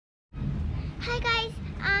Hi guys,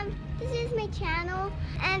 this is my channel,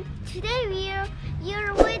 and today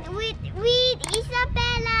you're with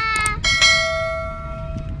Isabella.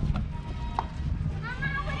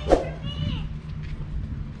 Mama, wait for me.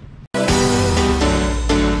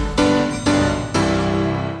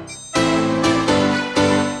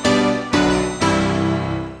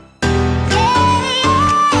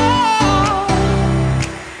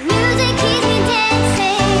 Music keeps me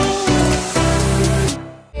dancing.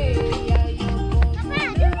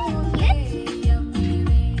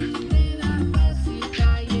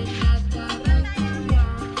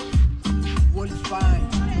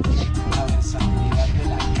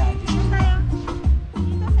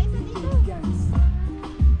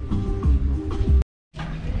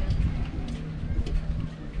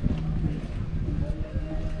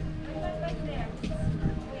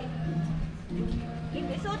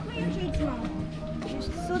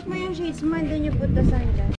 Suot mo yung shades mo, and then you put the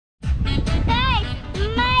sunglasses. Guys,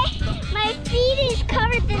 my feet is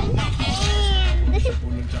covered in sand.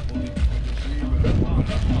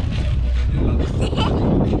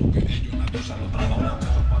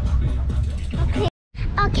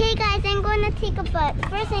 Okay guys, I'm gonna take a butt.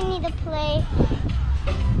 First I need to play.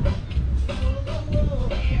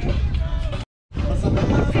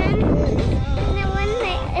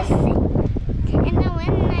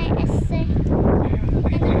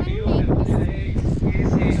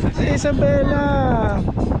 Isabella.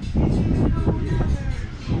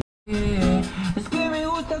 Es que me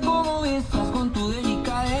gusta cómo besas con tu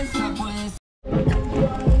delicadeza, pues.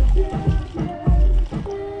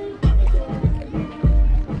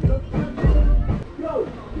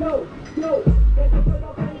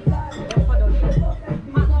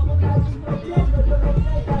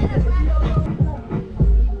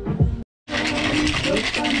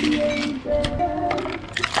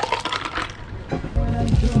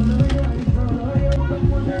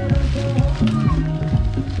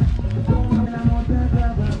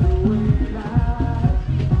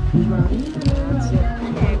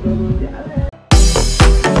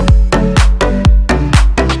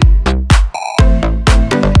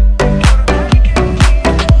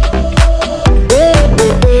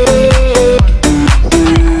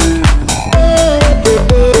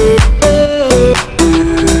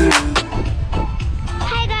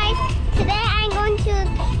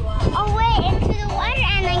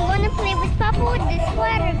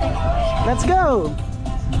 Let's go!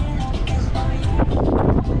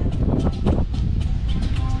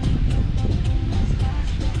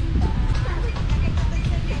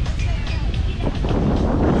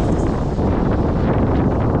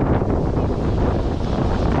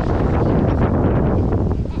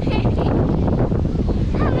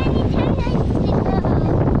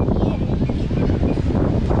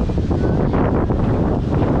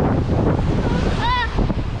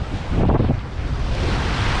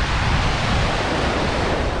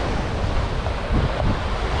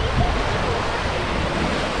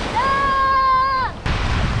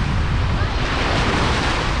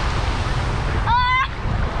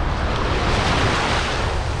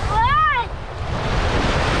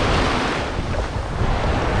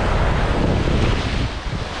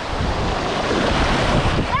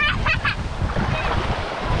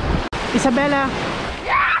 Isabella.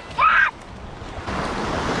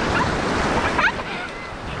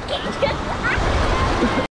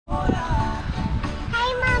 Hi,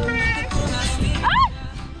 Mama. Oh!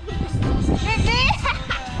 Baby.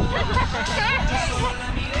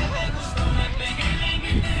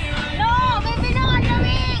 No, baby, no, ang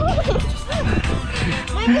lamig.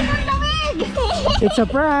 Baby, ang lamig. It's a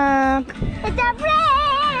prank. It's a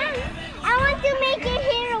prank. I want to make your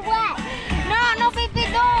hair wet. No, baby,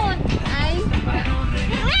 don't.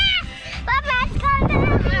 Papa, let's go to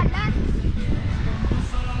the house.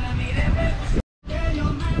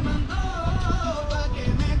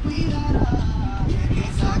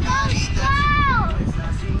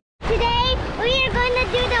 Today we are going to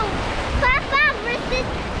do the Papa versus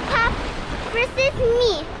Pop versus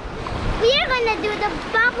me. We are going to do the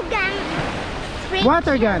bubble gun.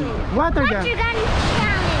 Water gun. Water gun. Water gun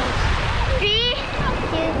challenge. 3,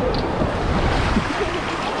 2.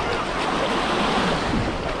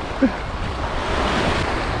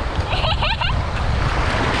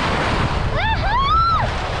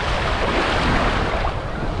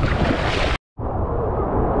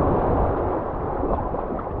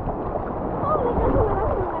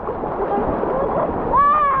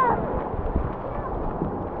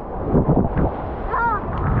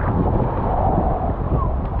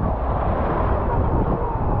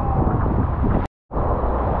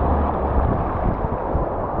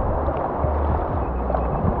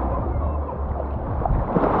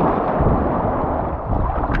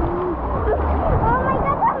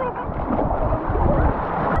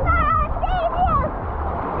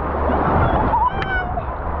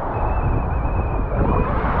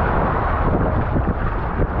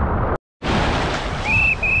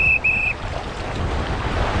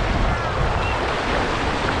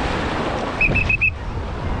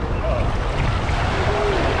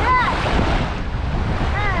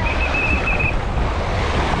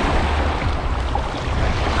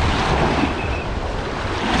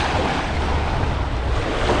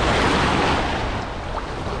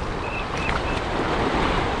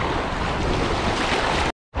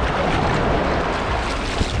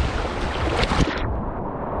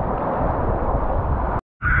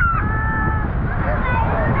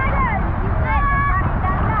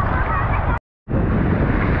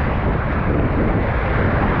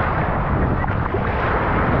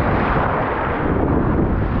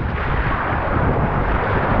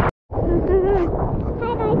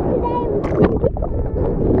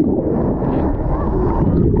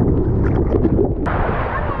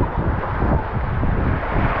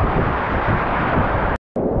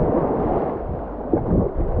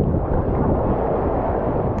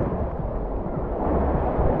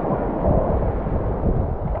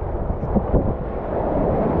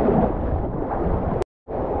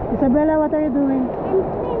 Isabella, what are you doing? I'm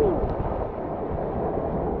swimming.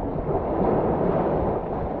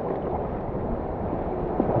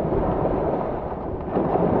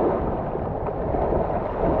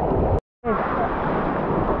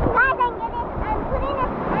 Guys, I'm making a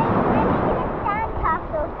sand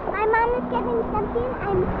castle. My mom is getting something.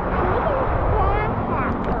 I'm making a sand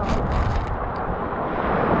castle.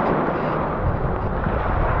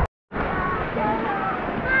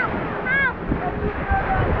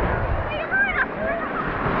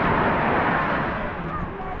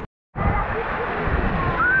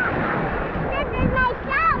 This is my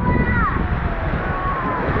shower.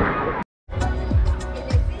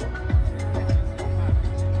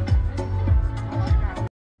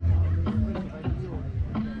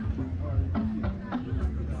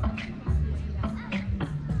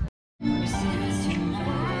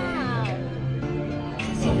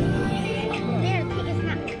 There, take a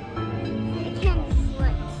snap. I can't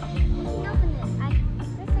sweat. Open it.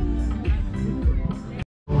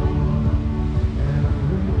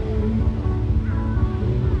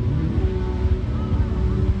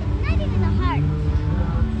 It's not even a heart.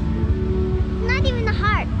 It's not even a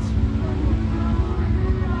heart.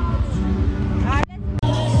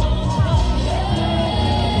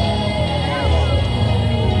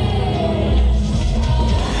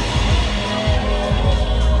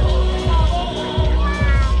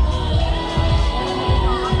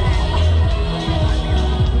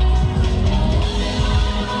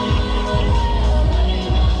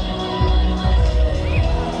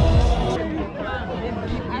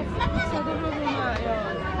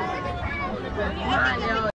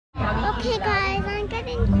 Okay guys, I'm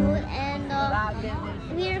getting cold and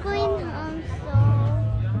we're going home, so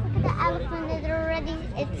look at the elephant, it already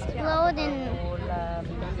exploded.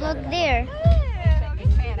 Look there.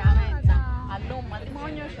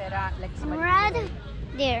 Right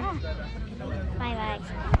there. Bye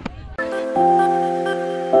bye.